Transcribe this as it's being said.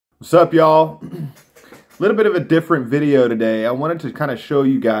What's up, y'all? A little bit of a different video today. I wanted to kind of show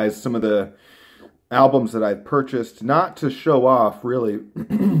you guys some of the albums that I've purchased, not to show off really,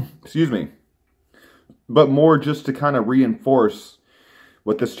 excuse me, but more just to kind of reinforce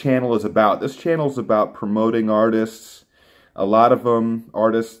what this channel is about. This channel is about promoting artists, a lot of them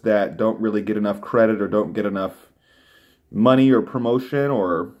artists that don't really get enough credit or don't get enough money or promotion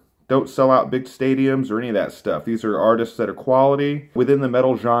or don't sell out big stadiums or any of that stuff. These are artists that are quality within the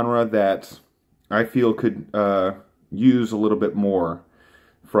metal genre that I feel could use a little bit more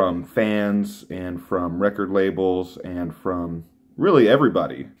from fans and from record labels and from really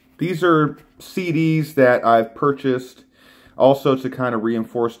everybody. These are CDs that I've purchased also to kind of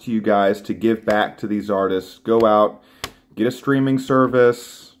reinforce to you guys to give back to these artists. Go out, get a streaming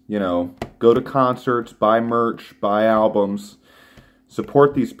service, you know, go to concerts, buy merch, buy albums.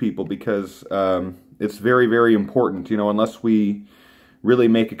 Support these people because it's very, very important. You know, unless we really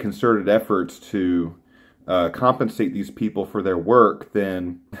make a concerted effort to compensate these people for their work,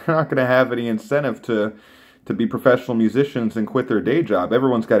 then they're not going to have any incentive to be professional musicians and quit their day job.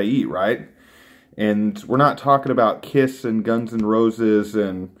 Everyone's got to eat, right? And we're not talking about Kiss and Guns N' Roses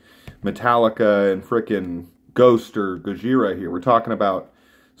and Metallica and frickin' Ghost or Gojira here. We're talking about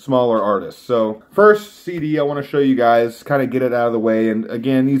smaller artists. So first CD I want to show you guys, kind of get it out of the way. And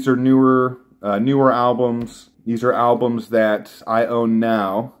again, these are newer albums. These are albums that I own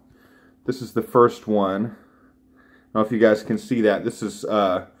now. This is the first one. I don't know if you guys can see that. This is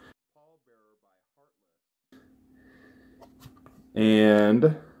Pallbearer by Heartless.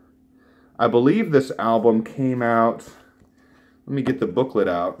 And I believe this album came out, let me get the booklet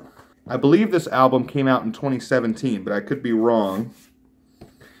out. I believe this album came out in 2017, but I could be wrong.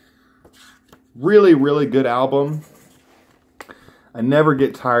 Really, really good album. I never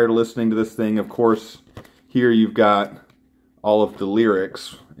get tired of listening to this thing. Of course, here you've got all of the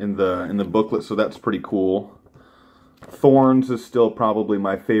lyrics in the booklet, so that's pretty cool. Thorns is still probably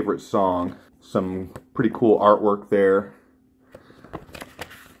my favorite song. Some pretty cool artwork there.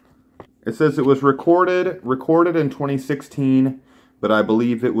 It says it was recorded in 2016, but I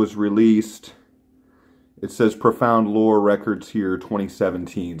believe it was released. It says Profound Lore Records here,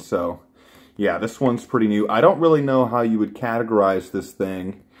 2017. So yeah, this one's pretty new. I don't really know how you would categorize this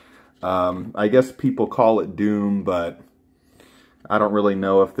thing. I guess people call it doom, but I don't really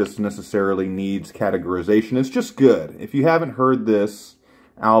know if this necessarily needs categorization. It's just good. If you haven't heard this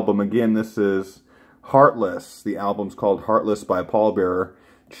album, again, this is Heartless. The album's called Heartless by Pallbearer.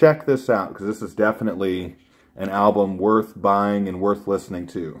 Check this out, because this is definitely an album worth buying and worth listening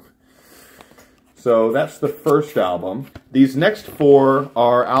to. So that's the first album. These next four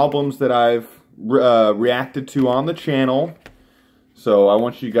are albums that I've reacted to on the channel. So I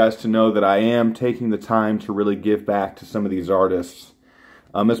want you guys to know that I am taking the time to really give back to some of these artists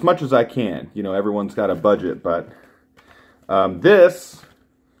as much as I can. You know, everyone's got a budget, but this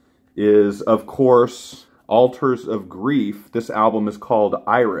is, of course, Altars of Grief. This album is called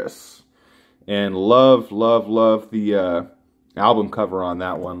Iris. And love, love, love the album cover on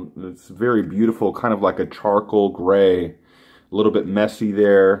that one. It's very beautiful, kind of like a charcoal gray, a little bit messy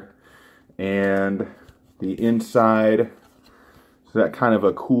there. And the inside, so that kind of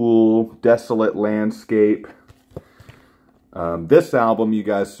a cool, desolate landscape. This album you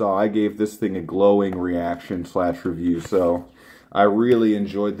guys saw, I gave this thing a glowing reaction / review, so I really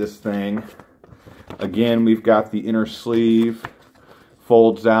enjoyed this thing. Again, we've got the inner sleeve,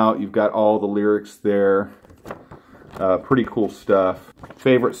 folds out, you've got all the lyrics there. Pretty cool stuff.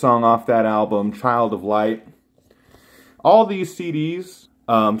 Favorite song off that album, Child of Light. All these CDs,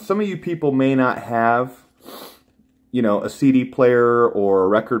 some of you people may not have, you know, a CD player or a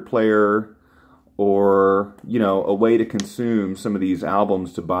record player or, you know, a way to consume some of these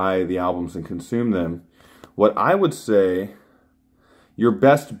albums, to buy the albums and consume them. What I would say, your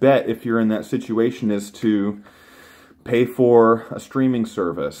best bet if you're in that situation is to pay for a streaming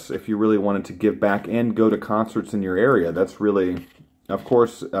service if you really wanted to give back and go to concerts in your area. That's really, of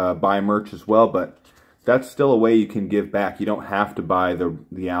course, buy merch as well, but that's still a way you can give back. You don't have to buy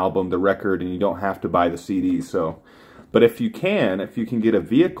the album, the record, and you don't have to buy the CD. So, but if you can get a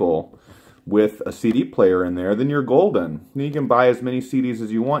vehicle with a CD player in there, then you're golden. You can buy as many CDs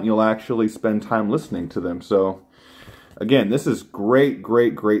as you want, and you'll actually spend time listening to them. So again, this is great,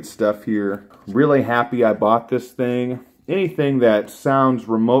 great, great stuff here. Really happy I bought this thing. Anything that sounds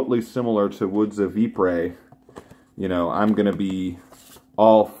remotely similar to Woods of Ypres, you know, I'm going to be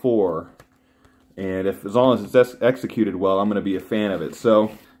all for. And as long as it's executed well, I'm going to be a fan of it.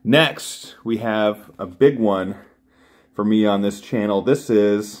 So next, we have a big one for me on this channel. This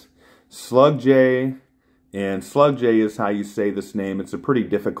is Slug J And Slug J is how you say this name. It's a pretty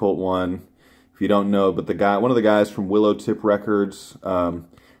difficult one if you don't know, but one of the guys from Willow Tip Records,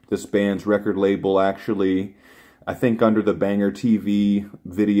 this band's record label, actually, I think under the Banger TV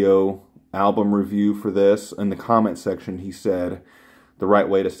video album review for this, in the comment section, he said the right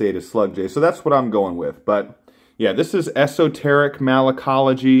way to say it is Slug J. So that's what I'm going with. But yeah, this is Esoteric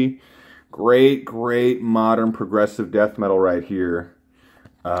Malacology. Great, great modern progressive death metal right here.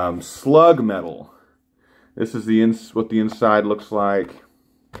 Slug metal. This is what the inside looks like.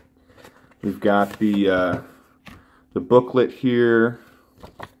 We've got the booklet here.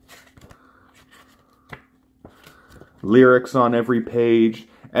 Lyrics on every page.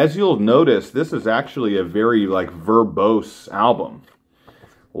 As you'll notice, this is actually a very verbose album.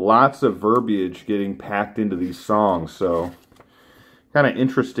 Lots of verbiage getting packed into these songs, so kind of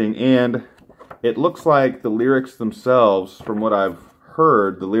interesting. And it looks like the lyrics themselves, from what I've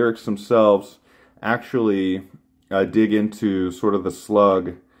heard, the lyrics themselves actually dig into sort of the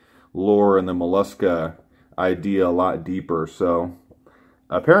slug lore and the mollusca idea a lot deeper. So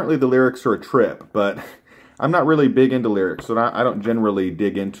apparently the lyrics are a trip, but I'm not really big into lyrics, so I don't generally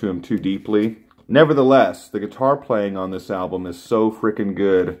dig into them too deeply. Nevertheless, the guitar playing on this album is so freaking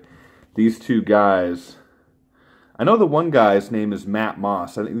good. These two guys, I know the one guy's name is Matt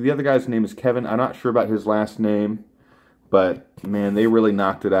Moss. I think the other guy's name is Kevin. I'm not sure about his last name, but man, they really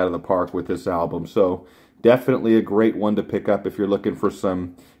knocked it out of the park with this album. So definitely a great one to pick up if you're looking for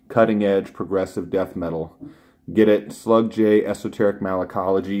some cutting-edge progressive death metal. Get it, Slug J, Esoteric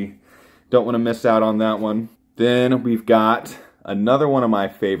Malacology. Don't want to miss out on that one. Then we've got another one of my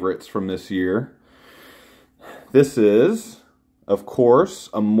favorites from this year. This is, of course,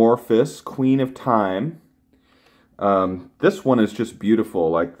 Amorphis, Queen of Time. This one is just beautiful,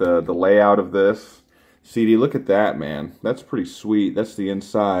 like the layout of this CD. Look at that, man. That's pretty sweet. That's the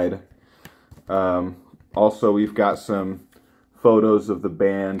inside. Also, we've got some photos of the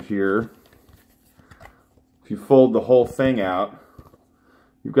band here. If you fold the whole thing out,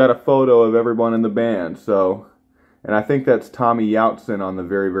 you've got a photo of everyone in the band. So, and I think that's Tommy Yautzen on the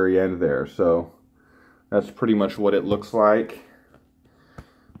very, very end there. So that's pretty much what it looks like.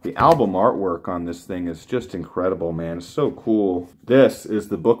 The album artwork on this thing is just incredible, man. It's so cool. This is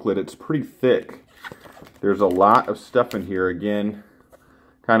the booklet. It's pretty thick. There's a lot of stuff in here. Again,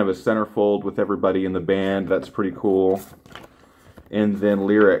 kind of a centerfold with everybody in the band. That's pretty cool. And then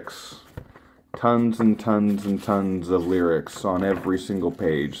lyrics. Tons and tons and tons of lyrics on every single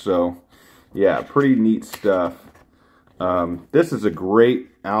page. So, yeah, pretty neat stuff. This is a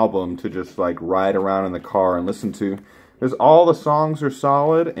great album to just ride around in the car and listen to. Because all the songs are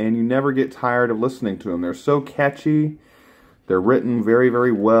solid and you never get tired of listening to them. They're so catchy. They're written very,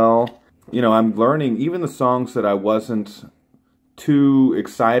 very well. You know, I'm learning even the songs that I wasn't too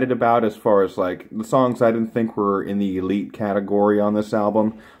excited about, as far as the songs I didn't think were in the elite category on this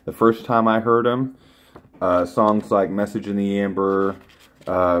album the first time I heard them. Songs like Message in the Amber,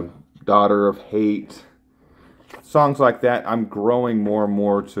 Daughter of Hate, songs like that. I'm growing more and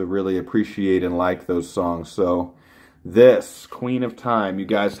more to really appreciate and like those songs. So this, Queen of Time, you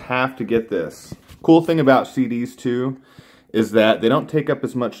guys have to get this. Cool thing about CDs too is that they don't take up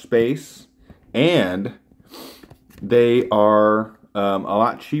as much space, and they are a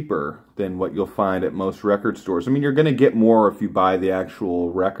lot cheaper than what you'll find at most record stores. I mean, you're going to get more if you buy the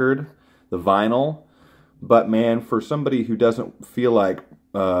actual record, the vinyl. But man, for somebody who doesn't feel like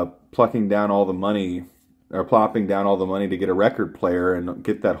plucking down all the money, or plopping down all the money to get a record player and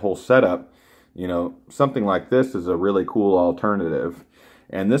get that whole setup, you know, something like this is a really cool alternative.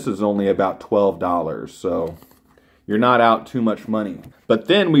 And this is only about $12, so you're not out too much money. But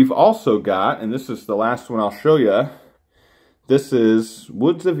then we've also got, and this is the last one I'll show you, this is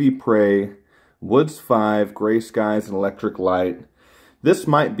Woods of Ypres, Woods 5, Gray Skies and Electric Light. This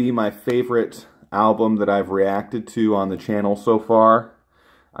might be my favorite album that I've reacted to on the channel so far.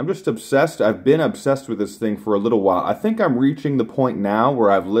 I'm just obsessed. I've been obsessed with this thing for a little while. I think I'm reaching the point now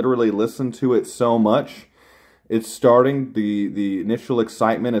where I've literally listened to it so much, it's starting, the initial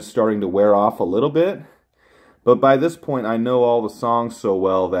excitement is starting to wear off a little bit. But by this point, I know all the songs so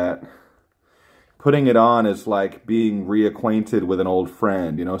well that putting it on is like being reacquainted with an old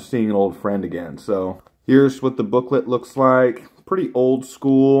friend, you know, seeing an old friend again. So here's what the booklet looks like. Pretty old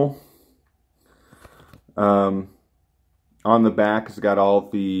school. On the back, it's got all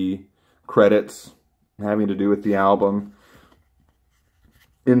the credits having to do with the album.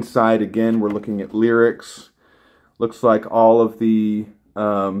 Inside, again, we're looking at lyrics. Looks like all of the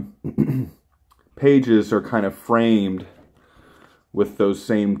pages are kind of framed with those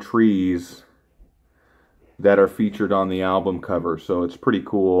same trees that are featured on the album cover, so it's pretty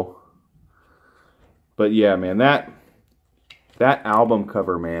cool. But yeah, man, that album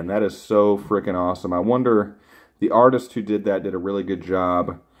cover, man, that is so freaking awesome. I wonder, the artist who did that did a really good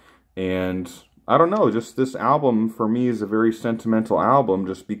job. And I don't know, just this album for me is a very sentimental album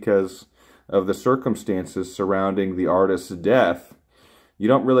just because of the circumstances surrounding the artist's death. You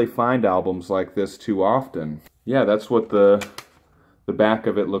don't really find albums like this too often. Yeah, that's what the back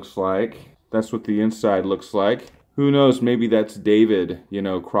of it looks like. That's what the inside looks like. Who knows, maybe that's David, you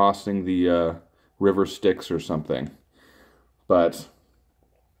know, crossing the river Styx or something. But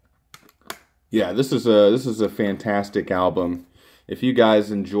yeah, this is a fantastic album. If you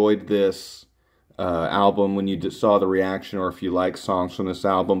guys enjoyed this album when you saw the reaction, or if you like songs from this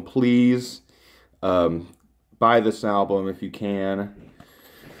album, please buy this album if you can.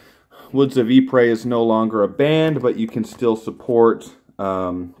 Woods of Ypres is no longer a band, but you can still support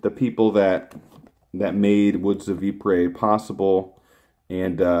the people that made Woods of Ypres possible,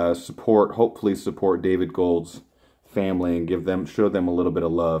 and hopefully support David Gould's family and show them a little bit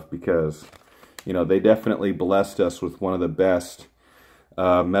of love, because you know, they definitely blessed us with one of the best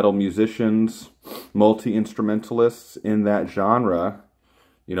metal musicians, multi-instrumentalists in that genre,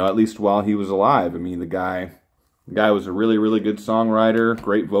 you know, at least while he was alive. I mean, the guy was a really, really good songwriter,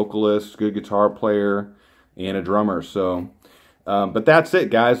 great vocalist, good guitar player, and a drummer. So, but that's it,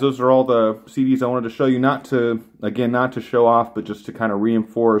 guys. Those are all the CDs I wanted to show you. Not to show off, but just to kind of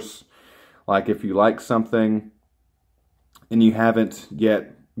reinforce, like, if you like something and you haven't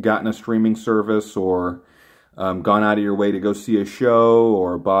yet gotten a streaming service, or gone out of your way to go see a show,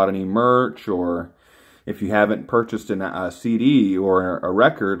 or bought any merch, or if you haven't purchased a CD or a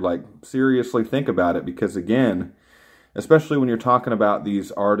record, like, seriously think about it. Because again, especially when you're talking about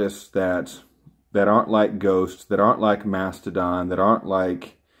these artists that aren't like Ghost, that aren't like Mastodon, that aren't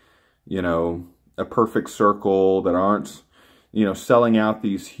like, you know, A Perfect Circle, that aren't, you know, selling out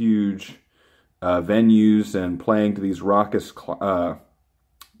these huge venues and playing to these raucous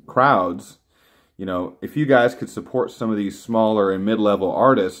crowds, you know, if you guys could support some of these smaller and mid-level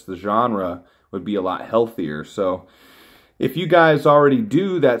artists, the genre would be a lot healthier. So if you guys already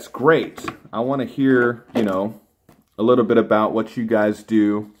do, that's great. I want to hear, you know, a little bit about what you guys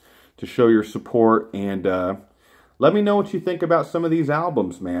do to show your support, and let me know what you think about some of these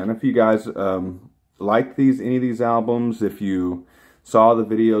albums, man. If you guys like any of these albums, if you saw the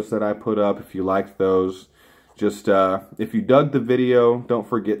videos that I put up, if you liked those. Just, if you dug the video, don't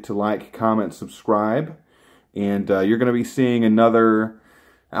forget to like, comment, subscribe. And you're going to be seeing another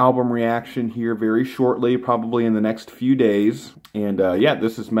album reaction here very shortly, probably in the next few days. And yeah,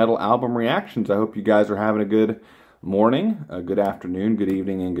 this is Metal Album Reactions. I hope you guys are having a good morning, a good afternoon, good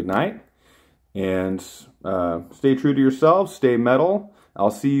evening, and good night. And stay true to yourselves, stay metal.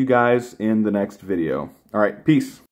 I'll see you guys in the next video. All right, peace.